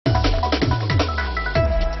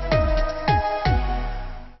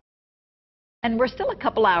And we're still a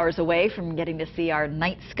couple hours away from getting to see our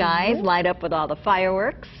night skies light up with all the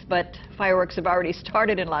fireworks, but fireworks have already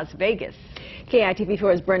started in Las Vegas.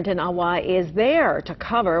 KITV4's Brenton Awa is there to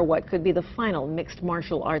cover what could be the final mixed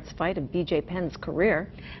martial arts fight of BJ Penn's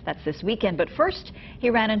career. That's this weekend, but first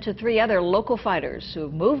he ran into 3 other local fighters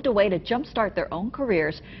who moved away to jumpstart their own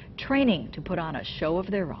careers, training to put on a show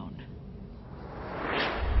of their own.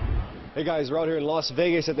 Hey guys, we're out here in Las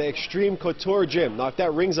Vegas at the Extreme Couture Gym. Now if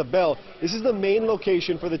that rings a bell, this is the main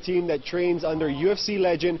location for the team that trains under UFC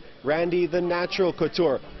legend Randy the Natural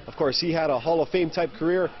Couture. Of course, he had a Hall of Fame type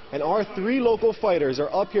career, and our 3 local fighters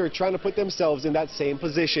are up here trying to put themselves in that same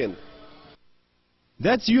position.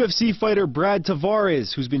 That's UFC fighter Brad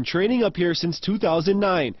Tavares, who's been training up here since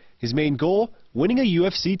 2009. His main goal, winning a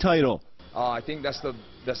UFC title. I think that's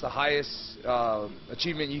the highest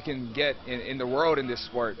achievement you can get in the world in this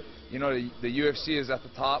sport. You know, the UFC is at the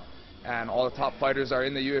top, and all the top fighters are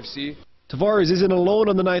in the UFC. Tavares isn't alone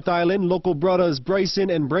on the 9th Island. Local brothers Bryson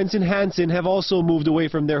and Brenton Hansen have also moved away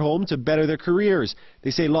from their home to better their careers.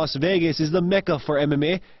 They say Las Vegas is the mecca for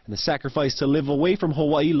MMA, and the sacrifice to live away from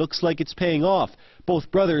Hawaii looks like it's paying off. Both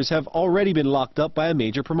brothers have already been locked up by a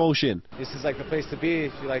major promotion. This is like the place to be.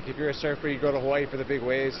 If you're a surfer, you go to Hawaii for the big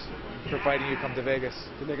waves. For fighting, you come to Vegas.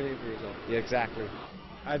 To make a name for yourself. Yeah, exactly.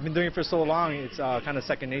 I've been doing it for so long, it's kind of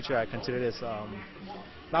second nature. I consider this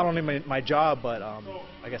not only my job, but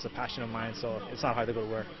I guess a passion of mine, so it's not hard to go to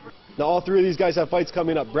work. Now all 3 of these guys have fights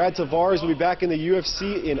coming up. Brad Tavares will be back in the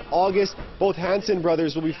UFC in August. Both Hansen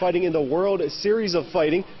brothers will be fighting in the World Series of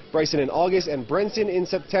Fighting. Bryson in August and Brenton in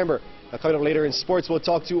September. Now coming up later in sports, we'll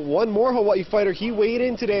talk to one more Hawaii fighter. He weighed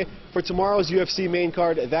in today for tomorrow's UFC main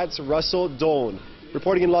card. That's Russell Doan.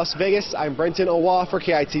 Reporting in Las Vegas, I'm Brenton Awa for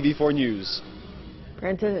KITV4 News.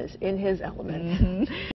 Brenton is in his element.